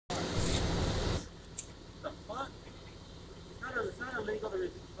illegal to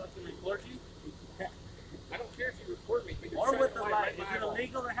fucking record you? I don't care if you record me, but you're Or with the light. light. Is it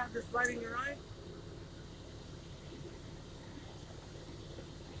illegal to have this light in your eye?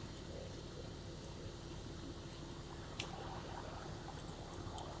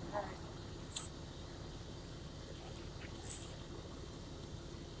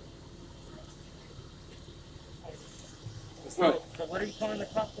 So what are you calling the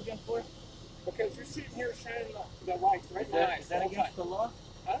cops again for? Because you're sitting here shining the lights right in my eyes. Is that against the law?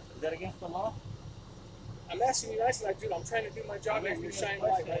 Huh? Is that against the law? I'm asking you nicely, like, dude, I'm trying to do my job and you're shining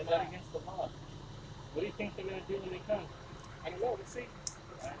light right Is that now. against the law? What do you think they're going to do when they come? I don't know, let's see.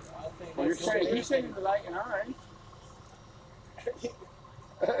 Well, you're shining the light in our eyes.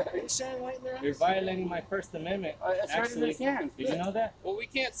 Are you shining light in their eyes? You're violating my First Amendment. That's right in his hands. Did you know that? Well, we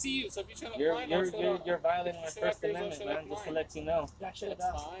can't see you, so if you shut up You're violating my Shut up, First Amendment, man, just to let you know. That's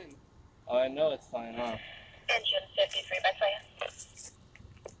fine. Oh, I know it's fine, huh? Engine 53 by fire. Just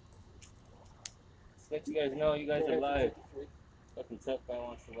let you guys know, you guys are live. Fucking tough guy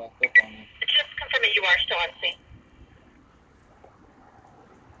wants to walk up on me. Just confirming you are still on scene.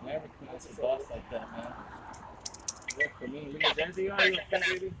 Never commit a boss like that, man. You work for me. Look at there they are, you fat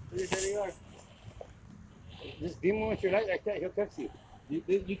baby. Look at there they are. Just beam him with your light like that, he'll catch you. You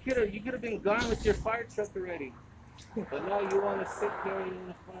could have been gone with your fire truck already. But now you want to sit here and you want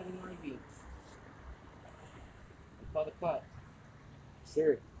to fight and argue. Call the cops.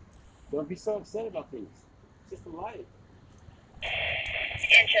 Sir, don't be so upset about things. It's just a light.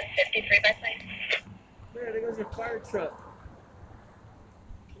 Engine 53 by plane. There goes your fire truck.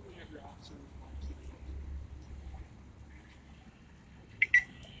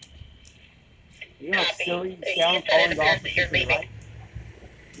 You know how silly you sound calling the officers, right?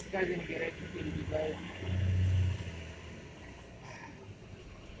 This guy's gonna get executed, you guys.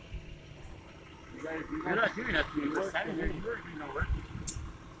 You're not doing that to me. You're standing there. You're doing no work. It's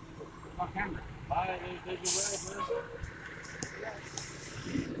on camera. Bye, there's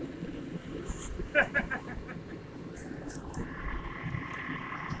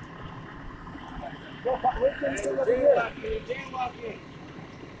your ride, Jaywalking.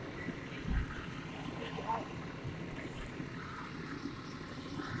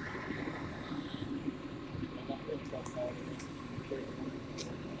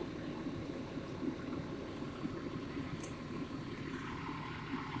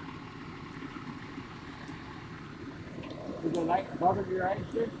 Did the light bother your eyes,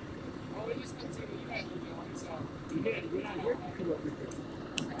 sir? Well, we just couldn't see what you guys were doing, so. You did. You're not here to see what we're doing.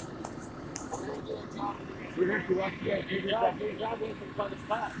 We're going to do our job. We're here to watch you guys do your job. Your job is to call the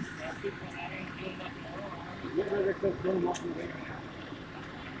cops. People that ain't doing nothing wrong. Get rid of this don't walk away.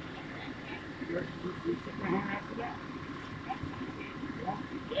 You stick your hand after that?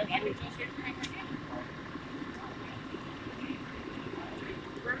 Yeah, I can just hear you right now.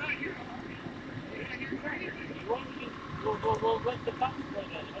 We're not here. We're not here for anything. Well, what's the cops for then?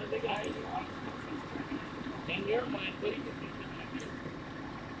 What are they going to do? In your mind, what do you think?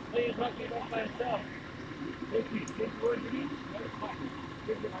 What are you talking about by yourself? Thank you. Take the word to me.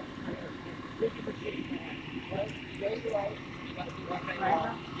 Thank you for shaking my hand. Well, you guys are right. You got to do one thing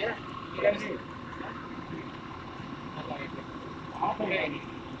now. Yeah. You got to do it. I'll pay you.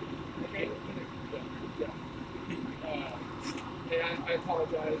 Okay. I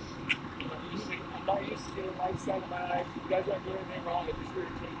apologize. I'm not used to getting lights out of my eyes. You guys aren't doing anything wrong. It just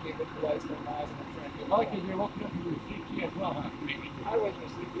irritates me with the lights out of my eyes, and I'm trying to do it. Well, because you're looking up and you're sleepy as well, huh? I wasn't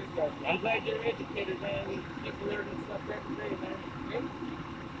asleep. This guy's I'm glad you're educated, man. People learning stuff every day, man. You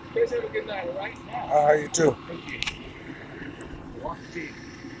guys have a good night, all right? How you too? Thank you. Walk the street.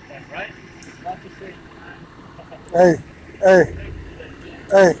 That's right. Watch the street. Hey,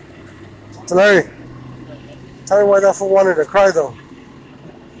 Larry, tell me why that fool wanted to cry though.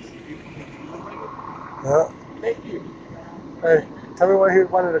 Yeah. Thank you. Hey, tell me why he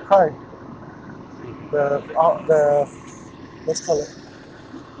wanted to cry. Let's call it.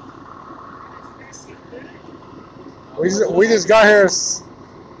 We just got here.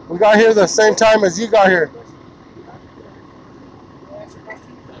 We got here the same time as you got here.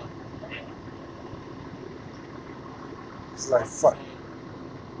 It's like fuck.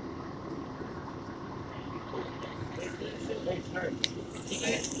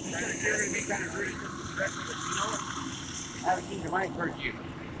 I haven't seen your mind towards you.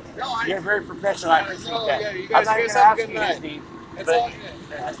 No, You're very professional. I appreciate No, that. yeah, you I'm guys not have going a to good ask night. you this, That's but all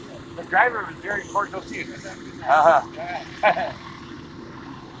good. the driver was very cordial too.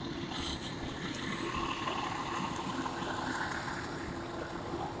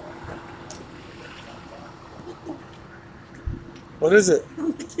 What is it?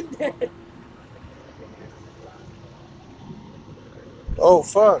 Oh,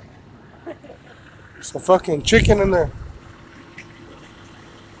 fuck. Some fucking chicken in there.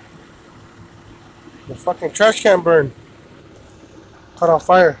 The fucking trash can burned. Caught on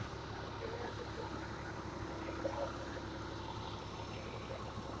fire.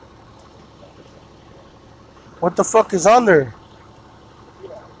 What the fuck is on there?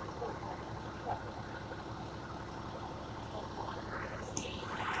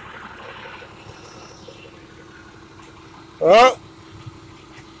 Oh,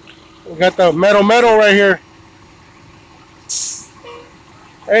 we got the metal right here.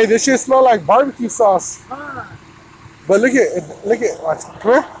 Hey, this shit smell like barbecue sauce. But look at, watch,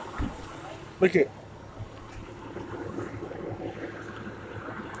 come here. Look at.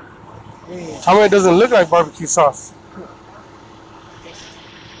 Tell me it doesn't look like barbecue sauce.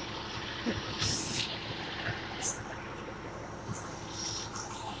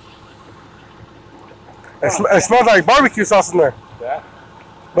 It smells like barbecue sauce in there. Yeah.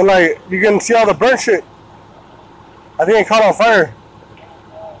 But like, you can see all the burnt shit. I think it caught on fire.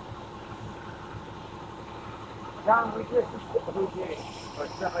 John, we just, or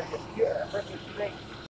somebody just,